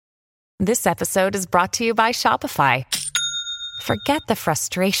This episode is brought to you by Shopify. Forget the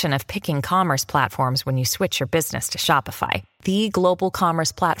frustration of picking commerce platforms when you switch your business to Shopify, the global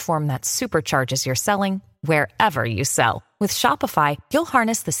commerce platform that supercharges your selling wherever you sell. With Shopify, you'll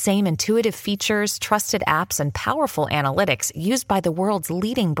harness the same intuitive features, trusted apps, and powerful analytics used by the world's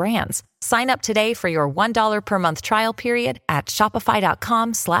leading brands. Sign up today for your $1 per month trial period at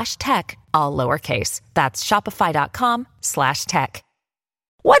shopify.com/tech, all lowercase. That's shopify.com/tech.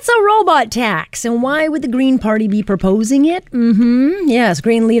 What's a robot tax, and why would the Green Party be proposing it? Yes,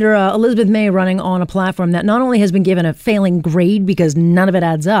 Green leader Elizabeth May running on a platform that not only has been given a failing grade because none of it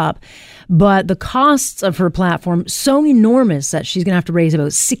adds up, but the costs of her platform so enormous that she's going to have to raise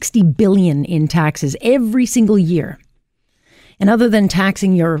about $60 billion in taxes every single year. And other than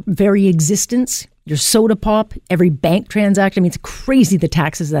taxing your very existence, your soda pop, every bank transaction, I mean, it's crazy the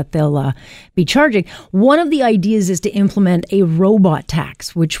taxes that they'll be charging. One of the ideas is to implement a robot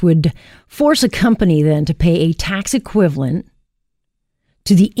tax, which would force a company then to pay a tax equivalent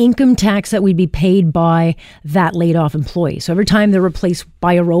to the income tax that would be paid by that laid off employee. So every time they're replaced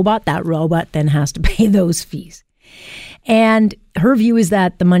by a robot, that robot then has to pay those fees. And her view is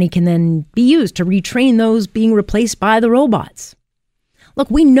that the money can then be used to retrain those being replaced by the robots. Look,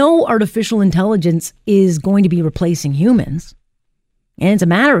 we know artificial intelligence is going to be replacing humans. And it's a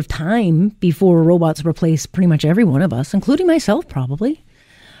matter of time before robots replace pretty much every one of us, including myself probably.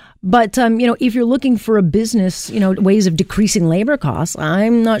 But, if you're looking for a business, ways of decreasing labor costs,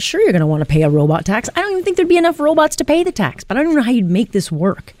 I'm not sure you're going to want to pay a robot tax. I don't even think there'd be enough robots to pay the tax, but I don't know how you'd make this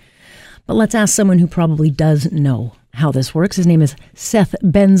work. But let's ask someone who probably does know how this works. His name is Seth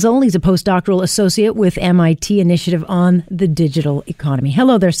Benzel. He's a postdoctoral associate with MIT Initiative on the Digital Economy.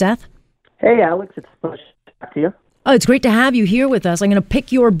 Hello there, Seth. Hey, Alex. It's a pleasure to talk to you. Oh, it's great to have you here with us. I'm going to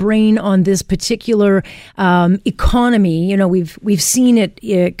pick your brain on this particular economy. We've seen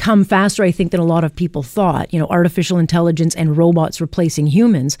it come faster, I think, than a lot of people thought. Artificial intelligence and robots replacing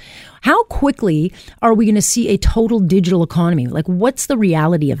humans. How quickly are we going to see a total digital economy? Like, what's the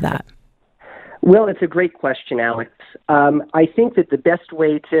reality of that? Well, it's a great question, Alex. I think that the best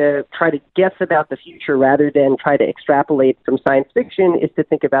way to try to guess about the future rather than try to extrapolate from science fiction is to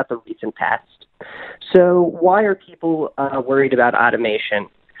think about the recent past. So why are people worried about automation?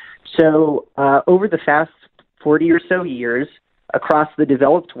 So over the past 40 or so years, across the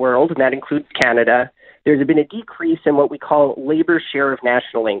developed world, and that includes Canada, there's been a decrease in what we call labor share of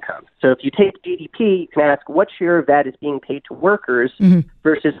national income. So if you take GDP, you can ask what share of that is being paid to workers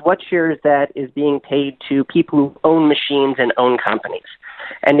versus what share of that is being paid to people who own machines and own companies.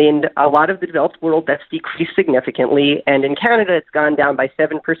 And in a lot of the developed world, that's decreased significantly. And in Canada, it's gone down by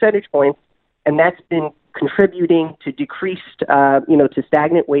 7 percentage points. And that's been contributing to decreased, to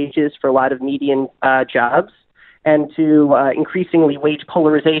stagnant wages for a lot of median jobs and to increasingly wage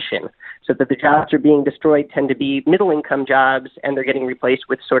polarization. So that the jobs are being destroyed tend to be middle-income jobs, and they're getting replaced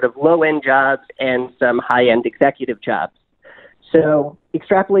with sort of low-end jobs and some high-end executive jobs. So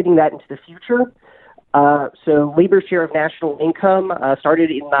extrapolating that into the future, so labor share of national income started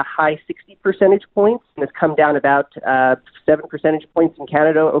in the high 60 percentage points and has come down about 7 percentage points in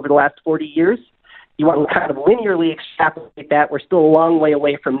Canada over the last 40 years. You want to kind of linearly extrapolate that, we're still a long way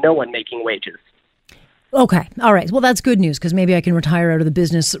away from no one making wages. Okay. All right. Well, that's good news because maybe I can retire out of the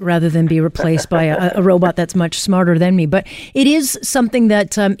business rather than be replaced by a robot that's much smarter than me. But it is something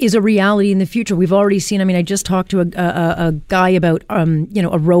that is a reality in the future. We've already seen, I just talked to a guy about,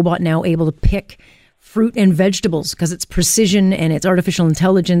 a robot now able to pick fruit and vegetables because it's precision and its artificial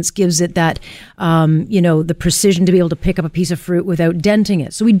intelligence gives it that, the precision to be able to pick up a piece of fruit without denting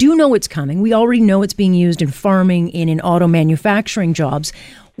it. So we do know it's coming. We already know it's being used in farming and in auto manufacturing jobs.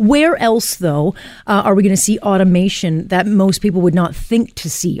 Where else, though, are we going to see automation that most people would not think to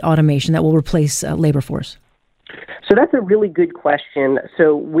see automation that will replace labor force? So that's a really good question.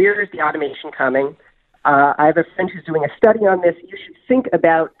 So where is the automation coming? I have a friend who's doing a study on this. You should think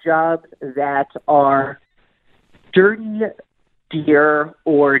about jobs that are dirty, dear,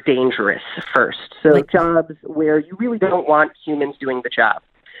 or dangerous first. So jobs where you really don't want humans doing the job.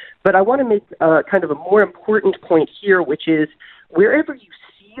 But I want to make kind of a more important point here, which is wherever you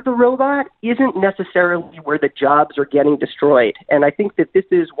the robot isn't necessarily where the jobs are getting destroyed. And I think that this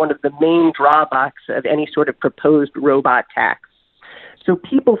is one of the main drawbacks of any sort of proposed robot tax. So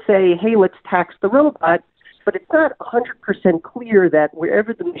people say, hey, let's tax the robot, but it's not 100% clear that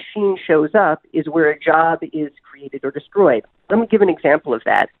wherever the machine shows up is where a job is created or destroyed. Let me give an example of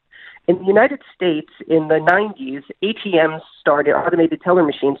that. In the United States, in the 90s, ATMs automated teller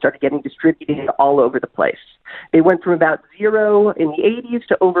machines started getting distributed all over the place. They went from about 0 in the 80s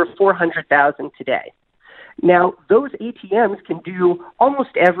to over 400,000 today. Now, those ATMs can do almost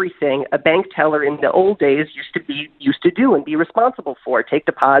everything a bank teller in the old days used to do and be responsible for: take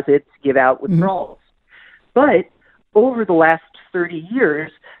deposits, give out withdrawals. But over the last 30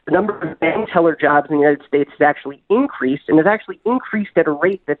 years, the number of bank teller jobs in the United States has actually increased, and has actually increased at a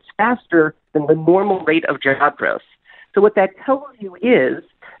rate that's faster than the normal rate of job growth. So what that tells you is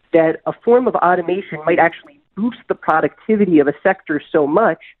that a form of automation might actually boost the productivity of a sector so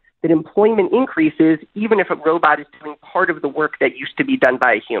much that employment increases even if a robot is doing part of the work that used to be done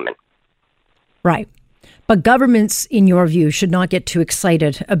by a human. Right. But governments, in your view, should not get too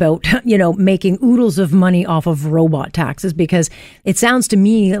excited about, making oodles of money off of robot taxes, because it sounds to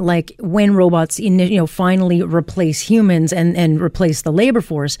me like when robots, finally replace humans and replace the labor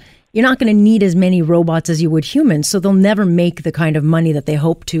force, you're not going to need as many robots as you would humans. So they'll never make the kind of money that they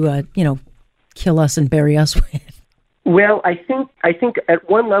hope to, kill us and bury us with. Well, I think at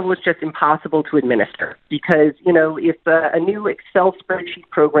one level it's just impossible to administer because, if a new Excel spreadsheet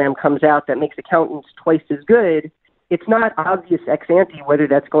program comes out that makes accountants twice as good, it's not obvious ex ante whether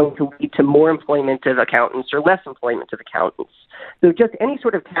that's going to lead to more employment of accountants or less employment of accountants. So just any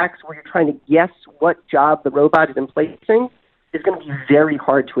sort of tax where you're trying to guess what job the robot is emplacing is going to be very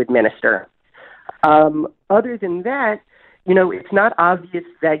hard to administer. Other than that, it's not obvious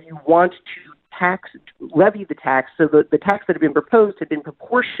that you want to levy the tax. So the tax that had been proposed had been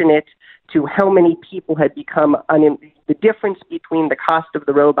proportionate to how many people had become the difference between the cost of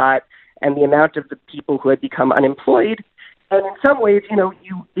the robot and the amount of the people who had become unemployed. And in some ways,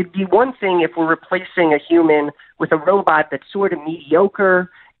 it'd be one thing if we're replacing a human with a robot that's sort of mediocre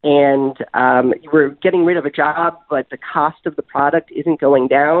and we're getting rid of a job, but the cost of the product isn't going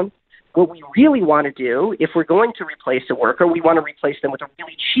down. What we really want to do, if we're going to replace a worker, we want to replace them with a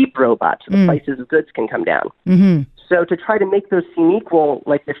really cheap robot so the prices of goods can come down. Mm-hmm. So to try to make those seem equal,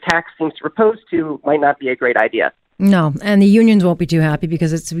 like this tax seems to propose to, might not be a great idea. No, and the unions won't be too happy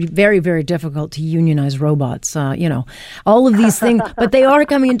because it's very, very difficult to unionize robots, all of these things, but they are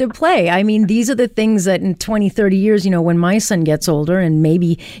coming into play. I mean, these are the things that in 20, 30 years, when my son gets older and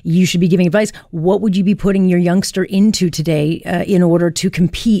maybe you should be giving advice, what would you be putting your youngster into today in order to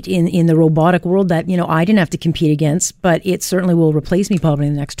compete in the robotic world that, I didn't have to compete against, but it certainly will replace me probably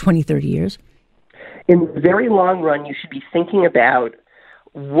in the next 20, 30 years? In the very long run, you should be thinking about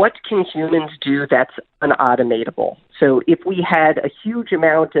what can humans do that's unautomatable? So if we had a huge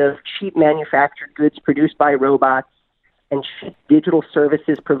amount of cheap manufactured goods produced by robots and cheap digital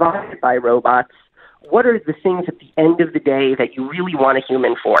services provided by robots, what are the things at the end of the day that you really want a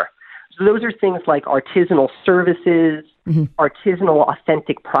human for? So those are things like artisanal services, artisanal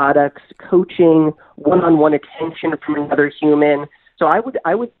authentic products, coaching, one-on-one attention from another human. So I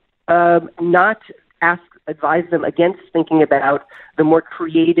would not advise them against thinking about the more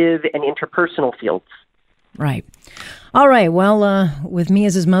creative and interpersonal fields. Right. All right. Well, with me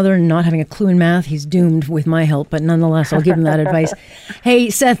as his mother and not having a clue in math, he's doomed with my help. But nonetheless, I'll give him that advice. Hey,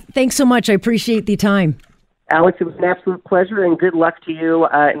 Seth, thanks so much. I appreciate the time. Alex, it was an absolute pleasure, and good luck to you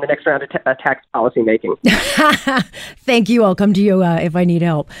in the next round of tax policy making. Thank you. I'll come to you if I need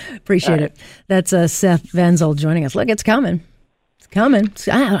help. Appreciate it. That's Seth Van Zyl joining us. Look, it's coming. It's coming.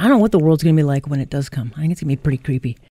 I don't know what the world's going to be like when it does come. I think it's going to be pretty creepy.